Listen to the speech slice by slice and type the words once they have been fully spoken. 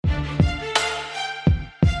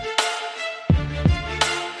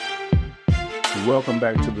Welcome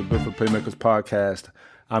back to the Buford Playmakers Podcast.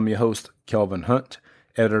 I'm your host, Kelvin Hunt,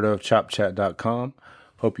 editor of ChopChat.com.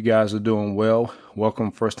 Hope you guys are doing well. Welcome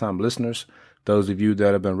first-time listeners. Those of you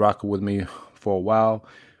that have been rocking with me for a while,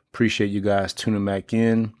 appreciate you guys tuning back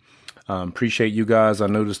in. Appreciate you guys. I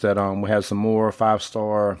noticed that we have some more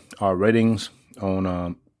 5-star ratings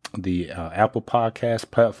on the Apple Podcast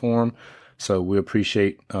platform. So we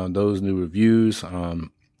appreciate those new reviews.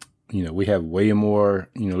 We have way more,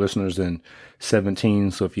 listeners than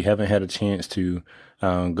 17. So if you haven't had a chance to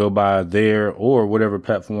go by there or whatever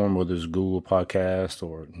platform, whether it's Google Podcast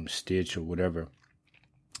or Stitch or whatever,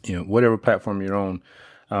 whatever platform you're on,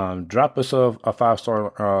 drop us a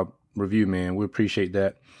 5-star review, man. We appreciate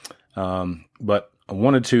that. But I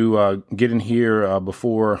wanted to get in here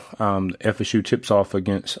before FSU tips off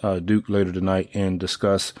against Duke later tonight and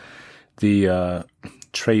discuss the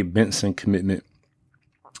Trey Benson commitment.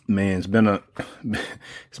 Man, it's been a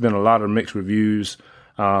lot of mixed reviews,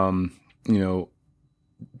 in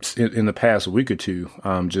the past week or two,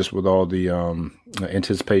 just with all the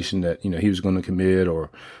anticipation that he was going to commit, or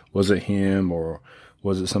was it him, or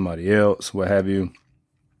was it somebody else, what have you.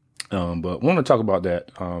 But want to talk about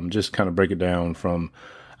that, just kind of break it down from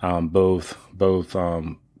both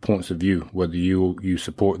points of view, whether you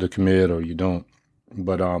support the commit or you don't.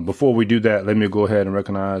 But before we do that, let me go ahead and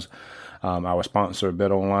recognize our sponsor,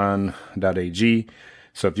 BetOnline.ag.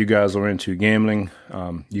 So if you guys are into gambling,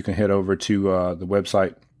 you can head over to the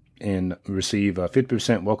website and receive a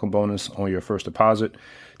 50% welcome bonus on your first deposit.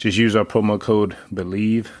 Just use our promo code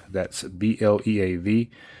BELIEVE, that's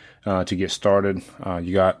BLEAV, to get started.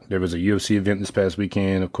 There was a UFC event this past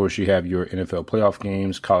weekend. Of course, you have your NFL playoff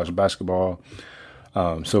games, college basketball,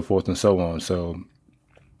 so forth and so on. So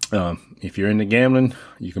if you're into gambling,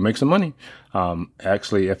 you can make some money.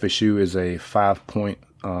 Actually, FSU is a 5-point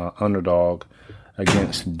underdog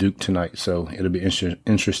against Duke tonight, so it'll be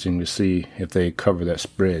interesting to see if they cover that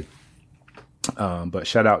spread. But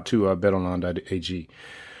shout out to BetOnline.ag.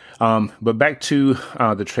 But back to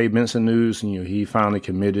the Trey Benson news. He finally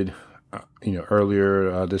committed,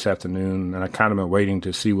 earlier this afternoon, and I kind of been waiting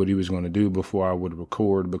to see what he was going to do before I would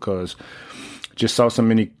record, because just saw so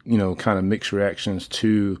many, kind of mixed reactions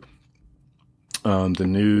to the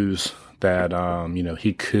news that,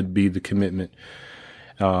 he could be the commitment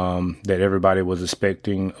that everybody was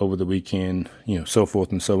expecting over the weekend, so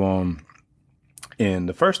forth and so on. And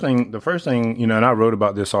the first thing, and I wrote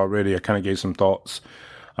about this already. I kind of gave some thoughts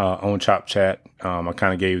on Chop Chat. I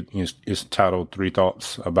kind of gave, it's titled 3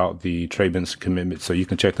 Thoughts about the Trey Benson commitment. So you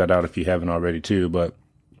can check that out if you haven't already too. But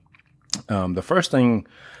the first thing,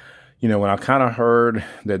 when I kind of heard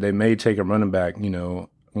that they may take a running back,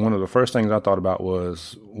 one of the first things I thought about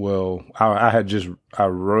was, well, I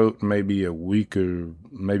wrote maybe a week or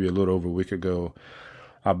maybe a little over a week ago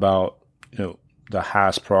about, the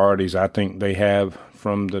highest priorities I think they have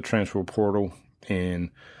from the transfer portal, and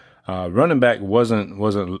running back wasn't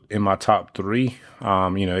in my top 3.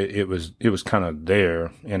 It was kind of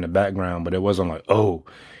there in the background, but it wasn't like,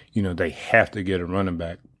 they have to get a running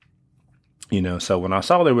back. So when I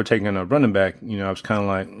saw they were taking a running back, I was kind of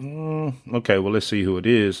like, okay, well, let's see who it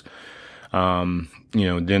is. Then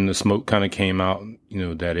the smoke kind of came out,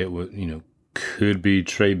 that it was, could be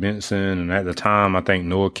Trey Benson. And at the time, I think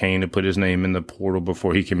Noah Cain had put his name in the portal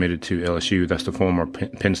before he committed to LSU. That's the former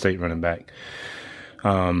Penn State running back.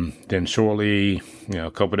 Then shortly,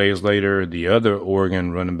 a couple of days later, the other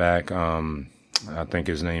Oregon running back, I think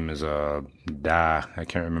his name is Dye. I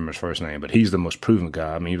can't remember his first name, but he's the most proven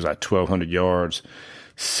guy. I mean, he was like 1,200 yards,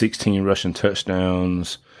 16 rushing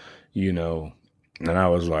touchdowns, and I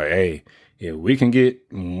was like, hey, if we can get,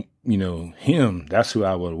 him, that's who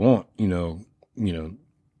I would want, no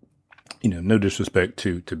disrespect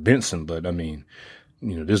to Benson, but I mean,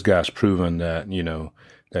 this guy's proven that,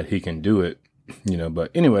 that he can do it, but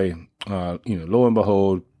anyway, lo and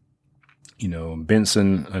behold,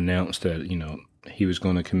 Benson announced that, he was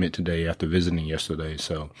going to commit today after visiting yesterday.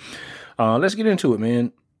 So let's get into it,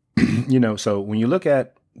 man. So when you look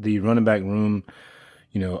at the running back room,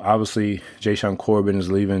 obviously Jashaun Corbin is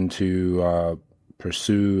leaving to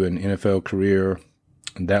pursue an NFL career.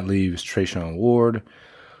 And that leaves Treshaun Ward,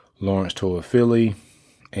 Lawrence Toafili,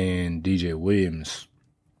 and DJ Williams.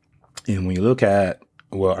 And when you look at,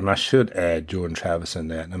 and I should add Jordan Travis in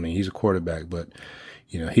that. I mean, he's a quarterback, but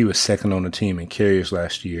he was second on the team in carries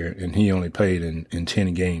last year, and he only played in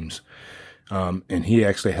 10 games. And he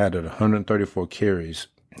actually had 134 carries.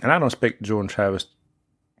 And I don't expect Jordan Travis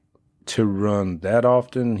to run that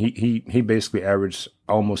often. He basically averaged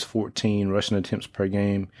almost 14 rushing attempts per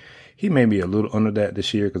game. He may be a little under that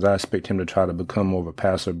this year because I expect him to try to become more of a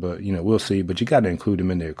passer, but we'll see. But you got to include him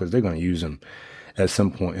in there because they're going to use him at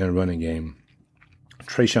some point in a running game.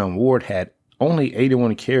 Treshaun Ward had only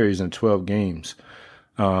 81 carries in 12 games.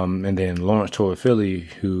 And then Lawrence Toafili,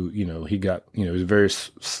 who, he got, is very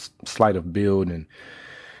slight of build and,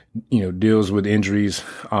 deals with injuries,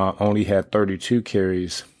 only had 32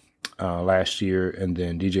 carries last year. And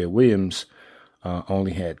then DJ Williams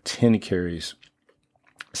only had 10 carries.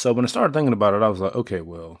 So when I started thinking about it, I was like, okay,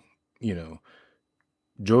 well,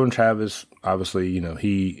 Jordan Travis, obviously,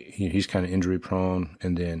 he's kind of injury prone.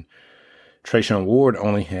 And then Treshaun Ward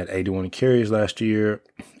only had 81 carries last year.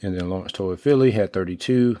 And then Lawrence Toafili had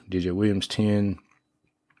 32, DJ Williams 10.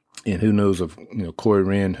 And who knows if, Corey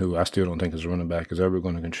Wren, who I still don't think is a running back, is ever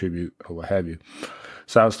going to contribute or what have you.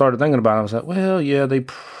 So I started thinking about it. I was like, well, yeah, they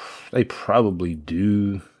probably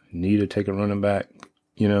do need to take a running back,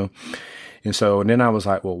 And then I was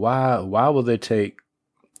like, well, why would they take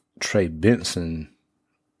Trey Benson,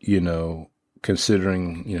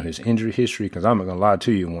 considering, his injury history? Because I'm not going to lie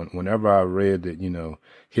to you. Whenever I read that,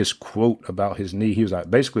 his quote about his knee, he was like,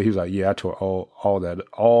 yeah, I tore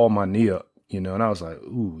all my knee up, and I was like,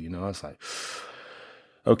 ooh, I was like,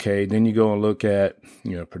 okay. Then you go and look at,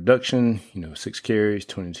 production, 6 carries,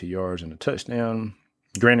 22 yards and a touchdown.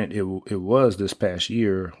 Granted, it was this past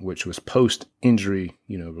year, which was post-injury,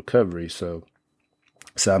 recovery. So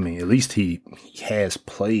I mean, at least he has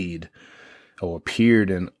played or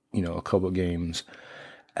appeared in, a couple of games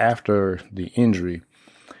after the injury.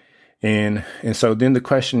 And so then the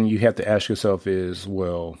question you have to ask yourself is,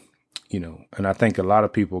 well, and I think a lot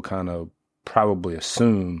of people kind of probably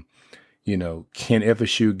assume, can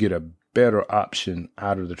FSU get a better option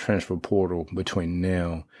out of the transfer portal between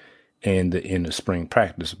now and the end of spring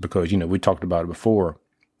practice? Because, we talked about it before.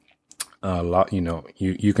 A lot,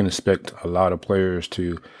 you can expect a lot of players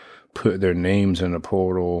to put their names in the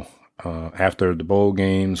portal after the bowl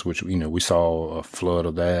games, which, we saw a flood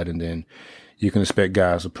of that. And then you can expect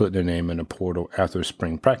guys to put their name in the portal after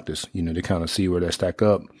spring practice, to kind of see where they stack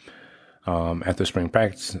up after spring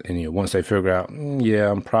practice. And, once they figure out,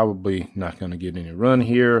 I'm probably not going to get any run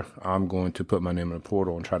here, I'm going to put my name in the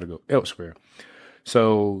portal and try to go elsewhere.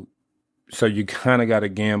 So you kind of got to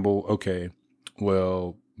gamble. Okay,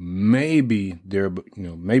 well, maybe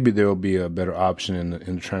there'll be a better option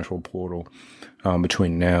in the transfer portal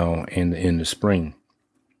between now and the end of spring.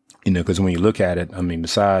 Because when you look at it, I mean,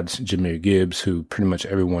 besides Jahmyr Gibbs, who pretty much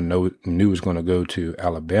everyone knew was going to go to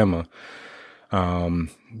Alabama,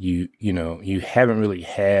 you haven't really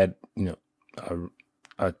had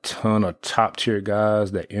a ton of top tier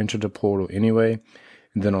guys that entered the portal anyway.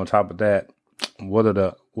 And then on top of that, what's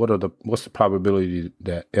the probability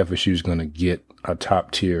that FSU is going to get a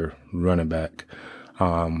top tier running back,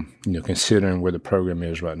 considering where the program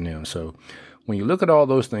is right now. So when you look at all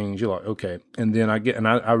those things, you're like, okay. And then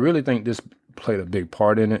I really think this played a big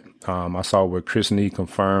part in it. I saw where Chris Nee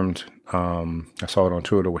confirmed, I saw it on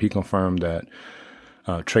Twitter where he confirmed that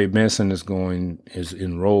Trey Benson is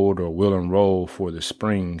enrolled or will enroll for the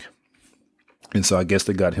spring. And so I guess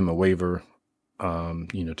they got him a waiver,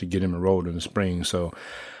 to get him enrolled in the spring. So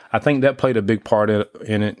I think that played a big part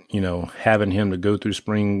in it, having him to go through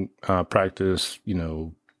spring practice,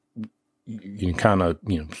 you can kind of,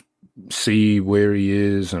 see where he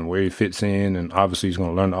is and where he fits in. And obviously he's going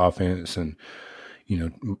to learn the offense and,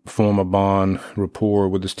 form a bond, rapport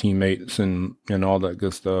with his teammates and all that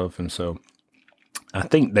good stuff. And so I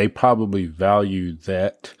think they probably value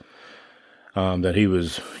that, that he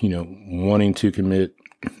was, wanting to commit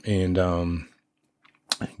and,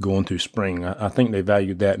 going through spring. I think they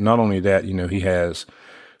valued that. Not only that, he has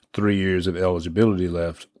 3 years of eligibility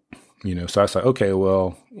left, so I was like, okay,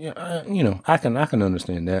 well, I can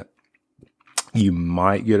understand that. You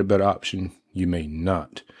might get a better option. You may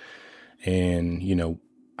not. And,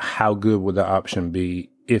 how good would the option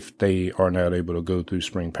be if they are not able to go through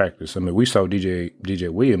spring practice? I mean, we saw DJ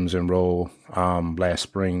Williams enroll, last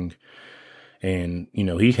spring and,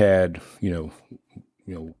 he had,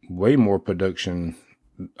 way more production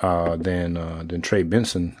than Trey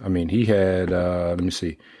Benson. I mean, he had,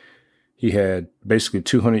 he had basically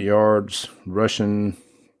 200 yards rushing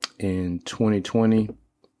in 2020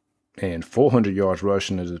 and 400 yards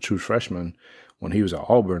rushing as a true freshman when he was at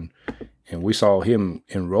Auburn. And we saw him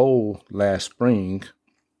enroll last spring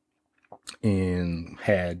and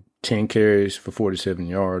had 10 carries for 47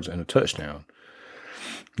 yards and a touchdown.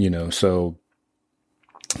 So,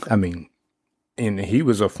 I mean, and he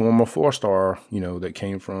was a former 4-star, that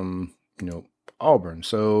came from, Auburn.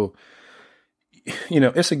 So,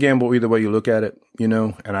 it's a gamble either way you look at it,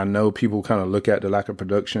 and I know people kind of look at the lack of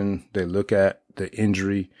production. They look at the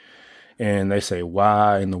injury and they say,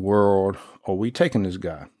 why in the world are we taking this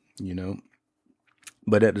guy?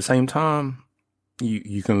 But at the same time,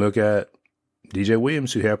 you can look at DJ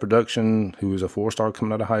Williams, who had production, who was a 4-star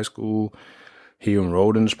coming out of high school. He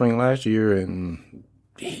enrolled in the spring last year and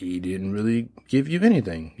he didn't really give you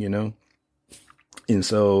anything, And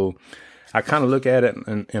so I kind of look at it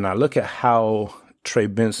and I look at how Trey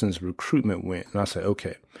Benson's recruitment went. And I say,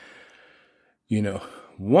 okay,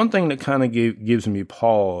 one thing that kind of gives me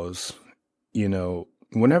pause,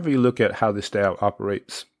 whenever you look at how the staff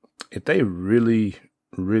operates, if they really,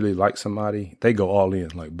 really like somebody, they go all in,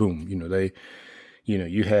 like boom, you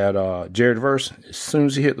had Jared Verse. As soon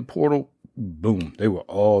as he hit the portal, boom, they were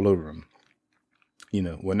all over him.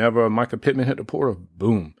 Whenever Micah Pittman hit the portal,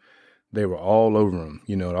 boom, they were all over him.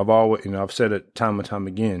 I've said it time and time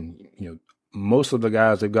again. Most of the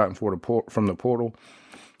guys they've gotten from the portal,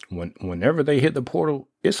 whenever they hit the portal,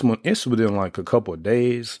 it's within like a couple of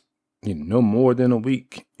days, no more than a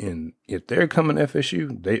week. And if they're coming to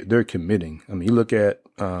FSU, they're committing. I mean, you look at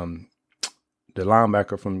the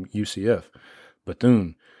linebacker from UCF,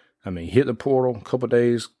 Bethune. I mean, hit the portal, couple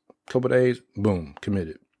days, boom,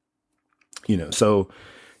 committed. So,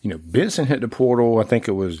 Benson hit the portal, I think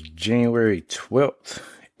it was January 12th.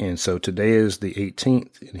 And so today is the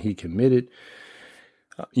 18th and he committed,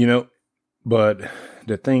 but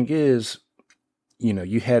the thing is,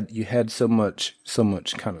 you had so much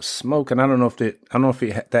kind of smoke. And I don't know if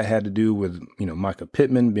that had to do with, Micah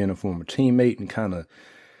Pittman being a former teammate and kind of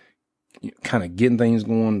getting things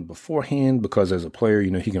going beforehand, because as a player,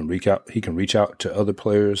 he can reach out to other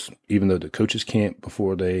players, even though the coaches can't,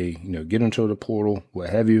 before they, get into the portal, what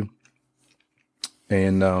have you.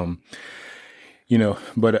 And,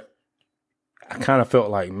 but I kind of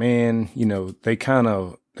felt like, man, they kind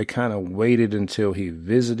of waited until he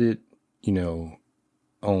visited,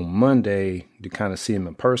 on Monday to kind of see him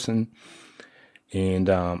in person. And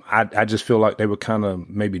I just feel like they were kind of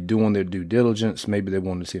maybe doing their due diligence. Maybe they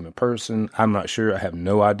wanted to see him in person. I'm not sure. I have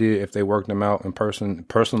no idea if they worked him out in person.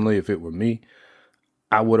 Personally, if it were me,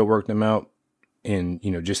 I would have worked him out, and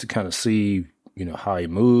just to kind of see how he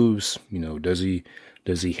moves. Does he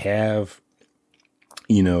have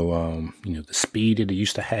the speed that he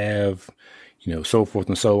used to have, so forth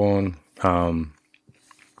and so on.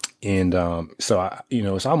 So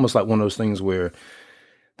it's almost like one of those things where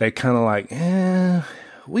they kind of like,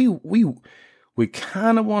 we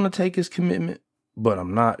kind of want to take his commitment, but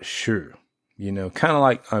I'm not sure. Kind of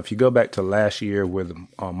like if you go back to last year with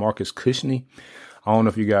Marcus Cushney. I don't know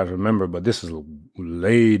if you guys remember, but this is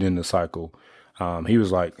late in the cycle.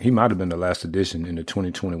 He might have been the last edition in the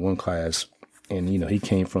 2021 class. And, he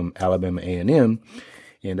came from Alabama A&M,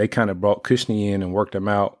 and they kind of brought Cushney in and worked him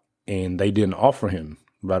out, and they didn't offer him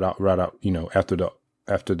right out, after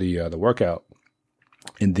the workout.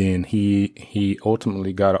 And then he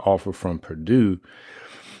ultimately got an offer from Purdue.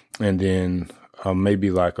 And then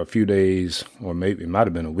maybe like a few days, or maybe it might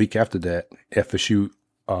have been a week after that, FSU,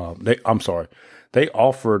 they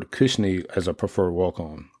offered Cushney as a preferred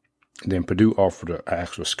walk-on. Then Purdue offered an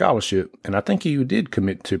actual scholarship, and I think he did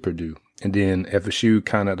commit to Purdue. And then FSU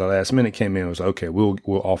kind of at the last minute came in and was like, okay, we'll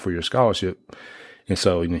offer your scholarship. And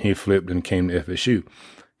so he flipped and came to FSU.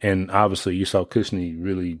 And obviously you saw Cushney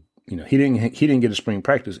really, he didn't get a spring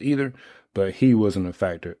practice either, but he wasn't a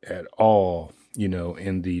factor at all,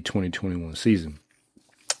 in the 2021 season.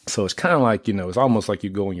 So it's kind of like, it's almost like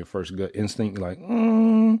you go in your first gut instinct, like,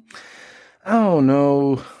 I don't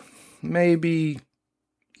know, maybe,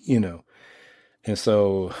 And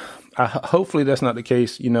so hopefully that's not the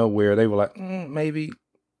case, where they were like, maybe.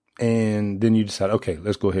 And then you decide, okay,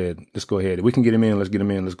 let's go ahead. If we can get him in, let's get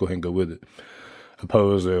him in. Let's go ahead and go with it.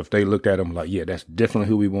 Opposed to if they looked at him like, yeah, that's definitely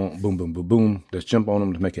who we want. Boom, boom, boom, boom. Let's jump on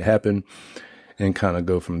him to make it happen and kind of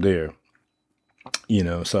go from there.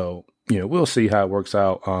 So, we'll see how it works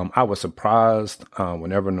out. I was surprised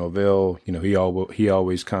whenever Norvell, he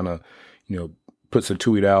always kind of, puts a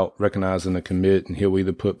tweet out recognizing the commit, and he'll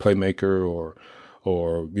either put playmaker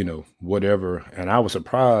or whatever. And I was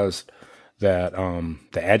surprised that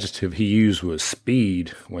the adjective he used was speed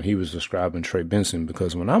when he was describing Trey Benson,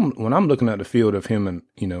 because when I'm looking at the field of him and,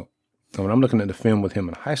 when I'm looking at the film with him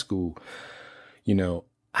in high school,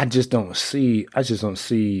 I just don't see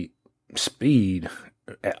speed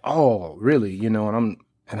at all, really, and I'm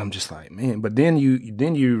just like, man. But then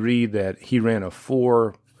you read that he ran a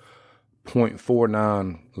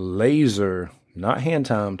 4.49 laser, not hand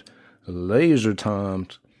timed, laser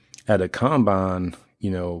timed at a combine,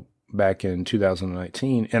 back in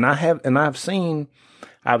 2019. And I've seen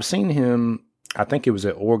him I think it was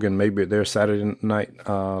at Oregon, maybe at their Saturday Night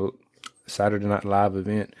Live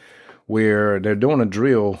event, where they're doing a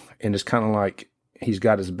drill, and it's kind of like he's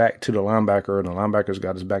got his back to the linebacker, and the linebacker's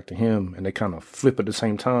got his back to him, and they kind of flip at the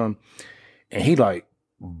same time, and he like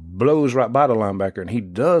blows right by the linebacker, and he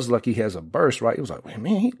does like he has a burst, right? He was like,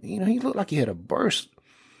 man, he looked like he had a burst,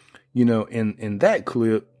 in that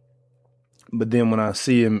clip. But then when I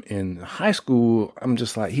see him in high school, I'm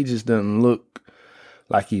just like, he just doesn't look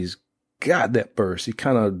like he's got that burst. He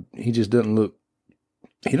doesn't look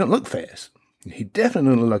fast. He definitely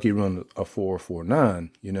doesn't look like he run a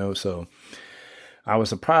 4.49, so I was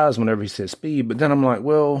surprised whenever he said speed, but then I'm like,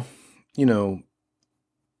 well,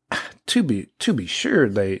 to be sure,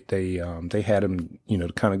 they had him,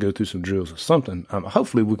 to kind of go through some drills or something.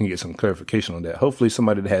 Hopefully we can get some clarification on that. Hopefully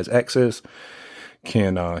somebody that has access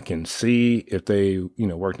can see if they,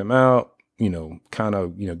 worked them out, kind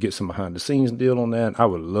of, get some behind the scenes deal on that. I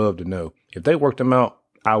would love to know if they worked them out.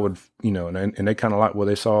 I would, and they kind of like what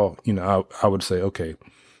they saw, I would say, okay,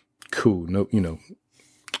 cool. No,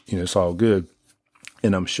 it's all good.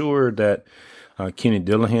 And I'm sure that Kenny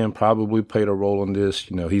Dillingham probably played a role in this.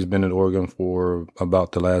 He's been in Oregon for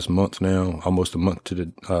about the last month now, almost a month to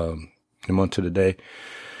the day.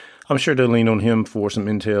 I'm sure they leaned on him for some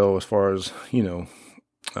intel as far as,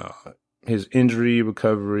 his injury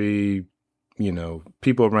recovery,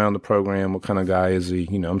 people around the program, what kind of guy is he?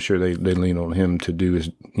 I'm sure they lean on him to do his,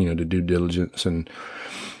 the due diligence and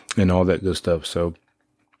all that good stuff. So,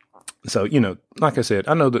 like I said,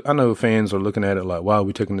 I know fans are looking at it like, wow,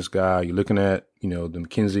 we taking this guy. You're looking at, the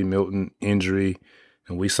McKenzie Milton injury,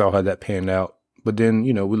 and we saw how that panned out. But then,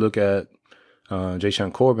 we look at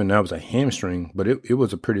Jashaun Corbin. That was a hamstring, but it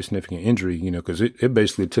was a pretty significant injury, because it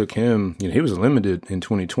basically took him, he was limited in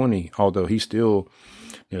 2020, although he still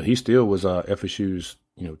was FSU's,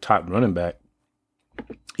 top running back.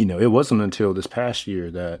 It wasn't until this past year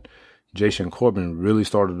that Jashaun Corbin really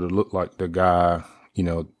started to look like the guy,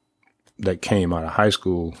 that came out of high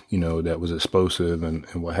school, that was explosive and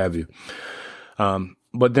what have you.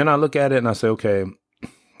 But then I look at it and I say, okay,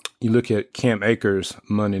 you look at Cam Akers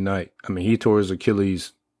Monday night. I mean, he tore his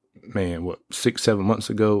Achilles, 6-7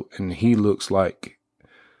 months ago, and he looks like,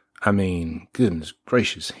 goodness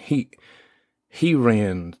gracious, he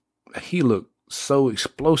looked so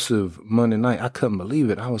explosive Monday night. I couldn't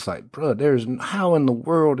believe it. I was like, bro, how in the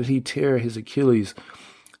world did he tear his Achilles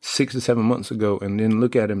 6 to 7 months ago, and then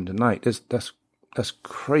look at him tonight? That's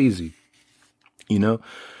crazy, And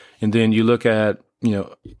then you look at,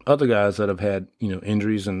 other guys that have had,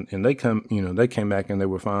 injuries and they came back and they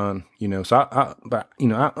were fine, So I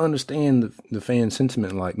understand the fan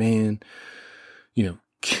sentiment, like, man,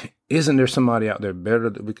 isn't there somebody out there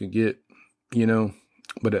better that we could get,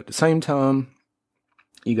 But at the same time,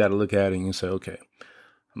 you got to look at it and say, okay,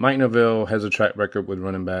 Mike Norvell has a track record with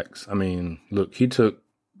running backs. I mean, look, he took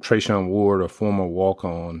Treshaun Ward, a former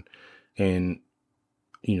walk-on, and,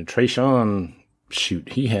 Treshaun,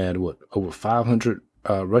 he had over 500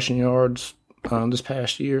 rushing yards this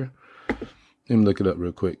past year. Let me look it up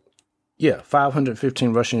real quick. Yeah,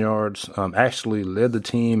 515 rushing yards. Actually led the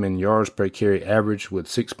team in yards per carry average with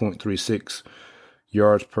 6.36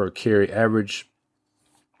 yards per carry average.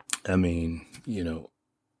 I mean,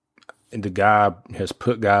 the guy has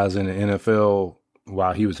put guys in the NFL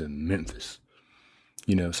while he was in Memphis.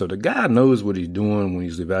 So the guy knows what he's doing when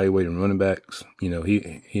he's evaluating running backs.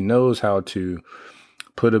 He knows how to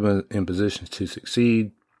put them in positions to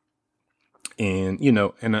succeed. And,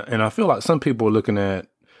 and I feel like some people are looking at,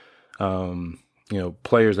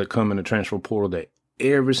 players that come in the transfer portal that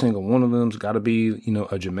every single one of them's got to be, a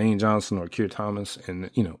Jermaine Johnson or Keir Thomas. And,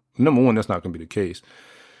 number one, that's not going to be the case.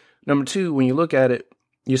 Number two, when you look at it,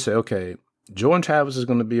 you say, okay, Jordan Travis is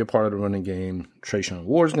going to be a part of the running game. Treshaun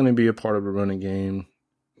Ward is going to be a part of the running game.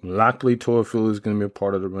 Lockley Torfield is going to be a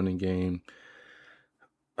part of the running game.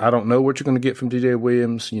 I don't know what you're going to get from DJ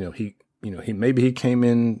Williams. Maybe he came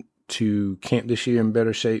in to camp this year in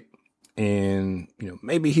better shape, and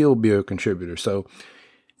maybe he'll be a contributor. So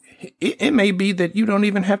it may be that you don't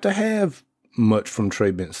even have to have much from Trey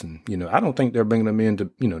Benson. I don't think they're bringing him in to,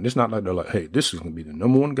 it's not like they're like, hey, this is going to be the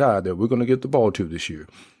number one guy that we're going to get the ball to this year.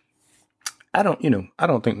 I don't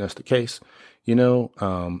think that's the case.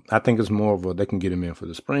 I think it's more of they can get him in for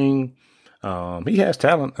the spring. He has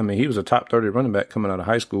talent. I mean, he was a top 30 running back coming out of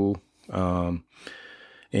high school. And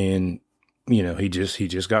he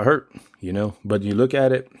just got hurt, but you look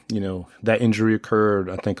at it, that injury occurred,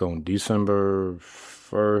 I think on December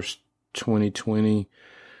 1st, 2020.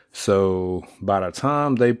 So by the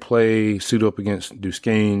time they suit up against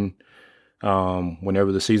Duquesne,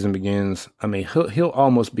 whenever the season begins, I mean, he'll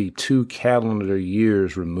almost be 2 calendar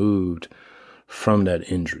years removed from that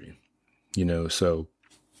injury, so,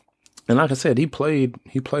 and like I said, he played,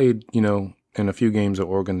 in a few games at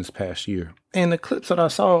Oregon this past year. And the clips that I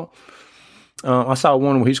saw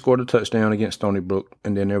one where he scored a touchdown against Stony Brook,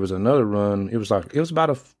 and then there was another run. It was about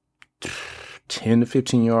a 10 to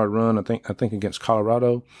 15 yard run, I think against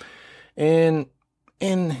Colorado. And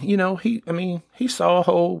he saw a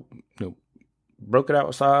hole, broke it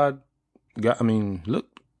outside,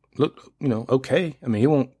 looked, okay. He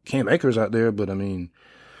won't Cam Akers out there, but he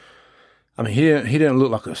didn't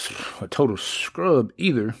look like a total scrub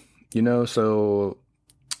either, so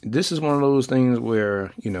this is one of those things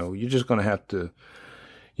where, you're just going to have to,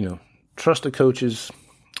 trust the coaches.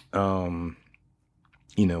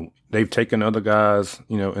 They've taken other guys,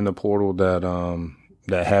 in the portal that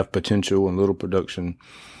have potential and little production.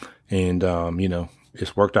 And,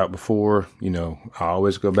 it's worked out before. I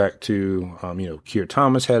always go back to, Keir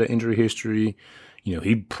Thomas had an injury history. He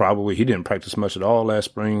didn't practice much at all last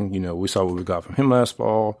spring. We saw what we got from him last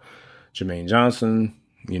fall. Jermaine Johnson,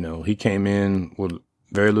 he came in with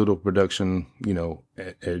very little production,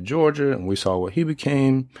 at Georgia, and we saw what he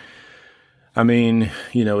became.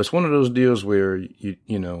 It's one of those deals where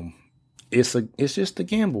it's just a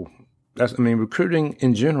gamble. Recruiting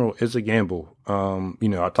in general is a gamble.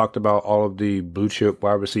 I talked about all of the blue chip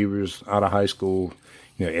wide receivers out of high school.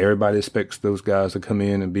 Everybody expects those guys to come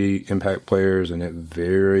in and be impact players, and it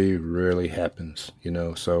very rarely happens,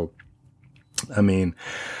 So, I'm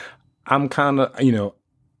kind of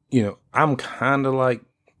like,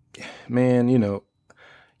 man,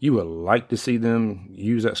 you would like to see them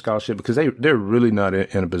use that scholarship because they're really not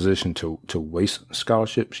in a position to waste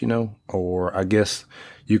scholarships, or I guess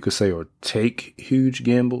you could say, or take huge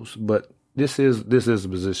gambles. But this is a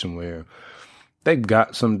position where they've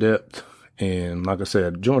got some depth. And like I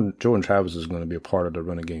said, Jordan Travis is going to be a part of the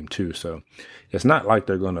running game too. So it's not like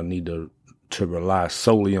they're going to need to rely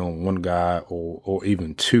solely on one guy or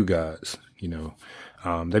even two guys, they're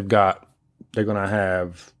going to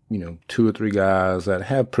have, 2 or 3 guys that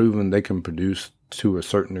have proven they can produce to a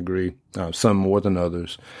certain degree, some more than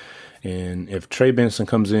others. And if Trey Benson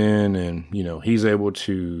comes in and, he's able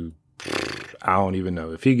to, I don't even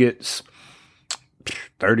know, if he gets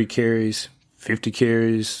 30 carries, 50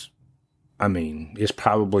 carries, it's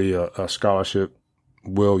probably a scholarship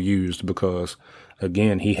well used because,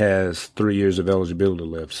 again, he has 3 years of eligibility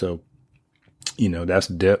left. So, that's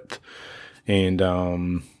depth. And,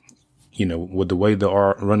 with the way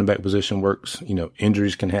our running back position works,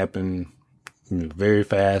 injuries can happen very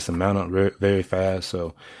fast and mount up very fast.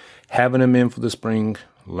 So having him in for the spring,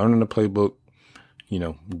 learning the playbook,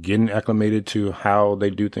 getting acclimated to how they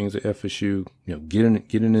do things at FSU,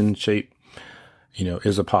 getting in shape,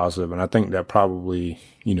 is a positive. And I think that probably,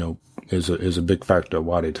 is a big factor of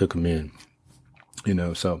why they took him in,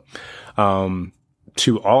 so,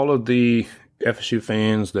 to all of the FSU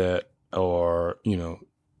fans that are,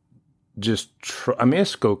 just,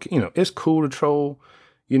 it's cool to troll,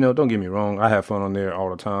 don't get me wrong. I have fun on there all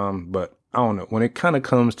the time, but I don't know when it kind of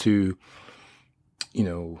comes to,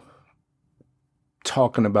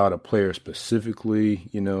 talking about a player specifically,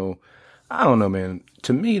 I don't know, man,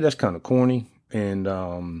 to me, that's kind of corny. And,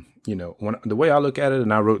 when the way I look at it,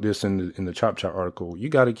 and I wrote this in the Chop Chop article, you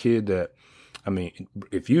got a kid that,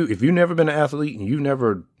 if you've never been an athlete and you've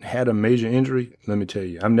never had a major injury, let me tell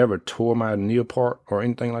you, I've never tore my knee apart or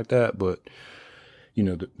anything like that. But,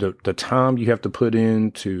 the time you have to put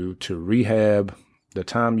in to rehab, the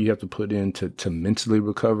time you have to put in to mentally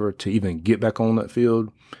recover, to even get back on that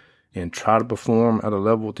field and try to perform at a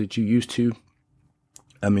level that you used to.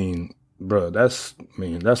 Bro, that's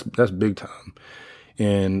big time.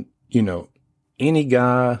 And, any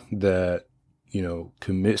guy that,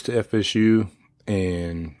 commits to FSU,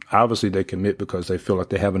 and obviously they commit because they feel like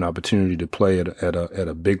they have an opportunity to play at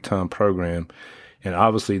a big time program. And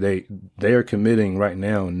obviously they are committing right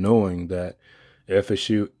now knowing that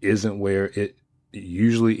FSU isn't where it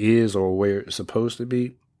usually is or where it's supposed to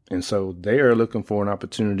be. And so they are looking for an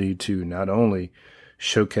opportunity to not only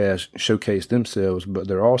showcase themselves, but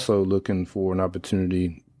they're also looking for an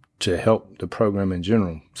opportunity to help the program in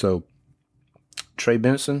general. So Trey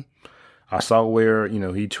Benson, I saw where, he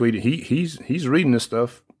tweeted, he's reading this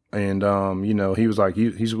stuff, and, he was like,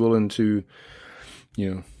 he's willing to,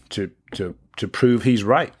 to prove he's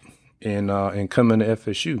right and come into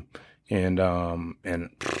FSU. And,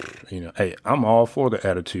 hey, I'm all for the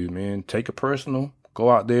attitude, man. Take it personal, go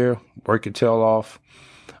out there, work your tail off.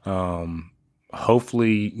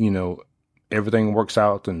 Hopefully, everything works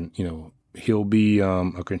out and, he'll be,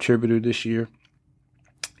 a contributor this year.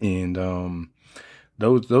 And,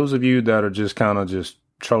 those of you that are just kind of just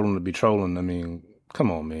trolling to be trolling, come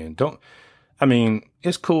on, man. I mean,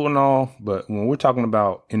 it's cool and all, but when we're talking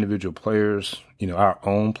about individual players, our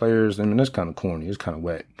own players, I mean, that's kind of corny. It's kind of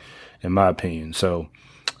whack, in my opinion. So,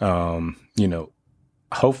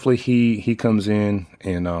 hopefully he comes in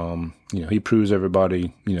and, he proves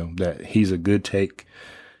everybody, that he's a good take.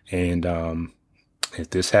 And if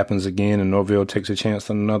this happens again and Norvell takes a chance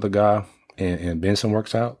on another guy and Benson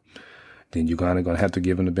works out, then you're kind of going to have to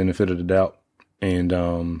give him the benefit of the doubt. And,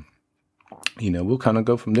 we'll kind of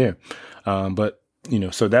go from there. But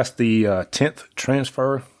so that's the 10th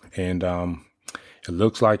transfer. And it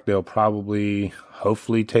looks like they'll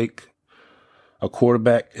hopefully take a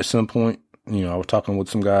quarterback at some point. I was talking with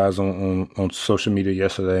some guys on social media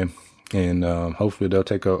yesterday, and hopefully they'll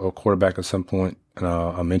take a quarterback at some point.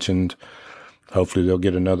 I mentioned hopefully they'll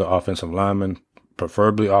get another offensive lineman,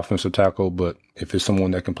 preferably offensive tackle, but if it's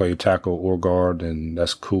someone that can play tackle or guard, then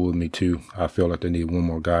that's cool with me too. I feel like they need one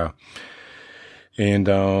more guy. And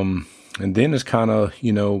then it's kind of,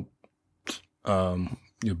 your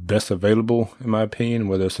best available, in my opinion,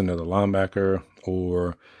 whether it's another linebacker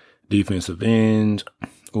or defensive end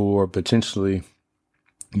or potentially,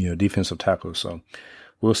 defensive tackle. So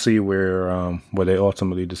we'll see where they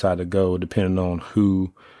ultimately decide to go, depending on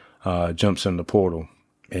who jumps in the portal.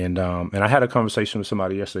 And I had a conversation with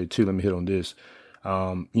somebody yesterday too. Let me hit on this.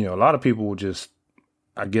 A lot of people will just,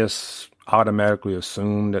 I guess, automatically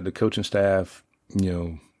assume that the coaching staff,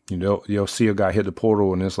 you'll see a guy hit the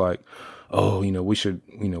portal and it's like, oh, we should,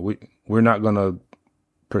 we're not going to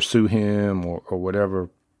pursue him or whatever,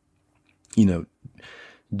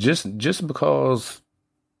 just because,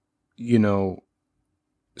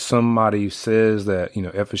 somebody says that,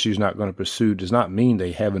 FSU is not going to pursue does not mean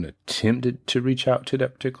they haven't attempted to reach out to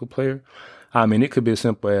that particular player. I mean, it could be as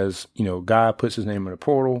simple as, guy puts his name in the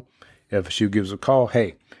portal. FSU gives a call.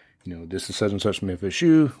 Hey, this is such and such from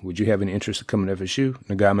FSU. Would you have any interest in coming to FSU? And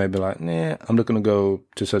the guy may be like, nah, I'm looking to go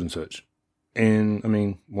to such and such. And I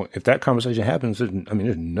mean, if that conversation happens, there's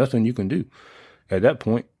nothing you can do at that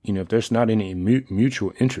point, if there's not any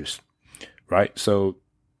mutual interest, right? So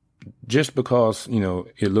just because,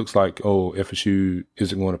 it looks like, FSU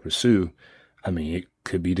isn't going to pursue, I mean, it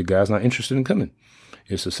could be the guy's not interested in coming.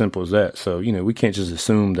 It's as simple as that. So, we can't just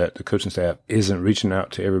assume that the coaching staff isn't reaching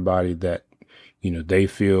out to everybody that, they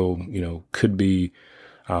feel, could be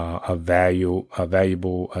a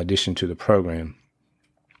valuable addition to the program.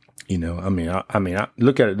 I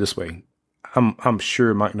look at it this way. I'm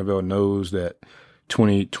sure Mike Norvell knows that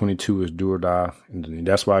 2022 is do or die, and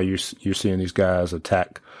that's why you're seeing these guys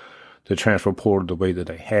attack the transfer portal the way that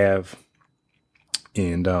they have.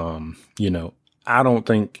 And I don't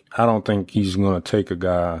think he's going to take a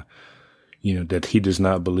guy, that he does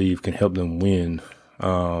not believe can help them win,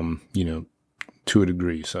 to a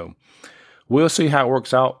degree. So we'll see how it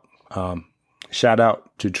works out. Shout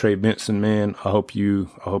out to Trey Benson, man. I hope you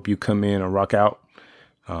come in and rock out.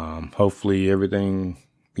 Hopefully everything,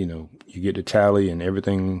 you get the tally and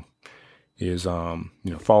everything is,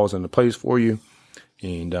 falls into place for you.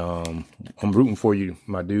 And, I'm rooting for you,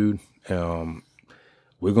 my dude.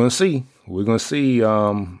 We're going to see,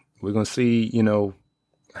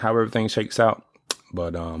 how everything shakes out,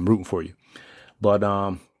 but, I'm rooting for you. But,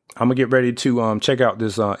 I'm going to get ready to, check out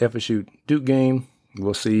this, FSU Duke game.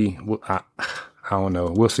 We'll see. I don't know.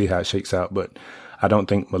 We'll see how it shakes out, but I don't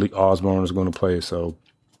think Malik Osborne is going to play. So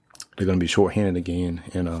they're going to be shorthanded again.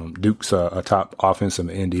 And, Duke's a top offensive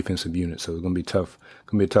and defensive unit. So it's going to be tough.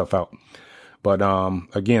 Going to be a tough out. But,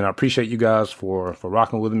 again, I appreciate you guys for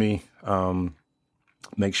rocking with me.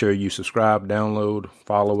 Make sure you subscribe, download,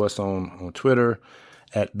 follow us on Twitter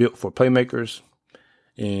at Built for Playmakers.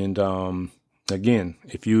 And, again,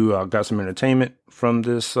 if you got some entertainment from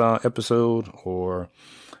this episode or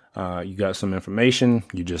you got some information,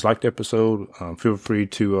 you just liked the episode, feel free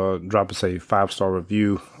to drop us a 5-star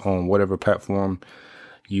review on whatever platform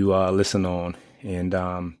you listen on. And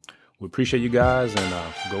we appreciate you guys, and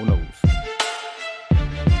go Noles.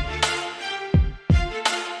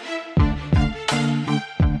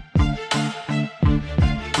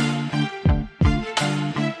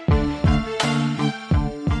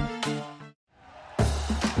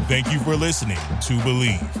 Thank you for listening to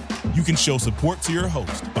Believe. You can show support to your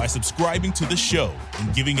host by subscribing to the show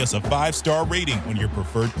and giving us a 5-star rating on your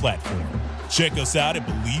preferred platform. Check us out at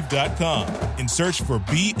Believe.com and search for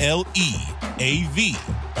BLEAV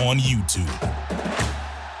on YouTube.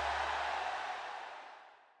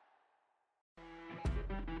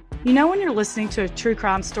 When you're listening to a true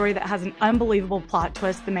crime story that has an unbelievable plot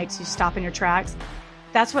twist that makes you stop in your tracks?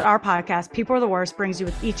 That's what our podcast, People Are the Worst, brings you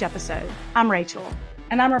with each episode. I'm Rachel.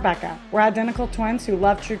 And I'm Rebecca. We're identical twins who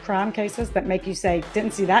love true crime cases that make you say,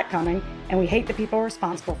 didn't see that coming, and we hate the people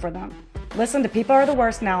responsible for them. Listen to People Are the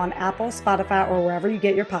Worst now on Apple, Spotify, or wherever you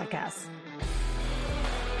get your podcasts.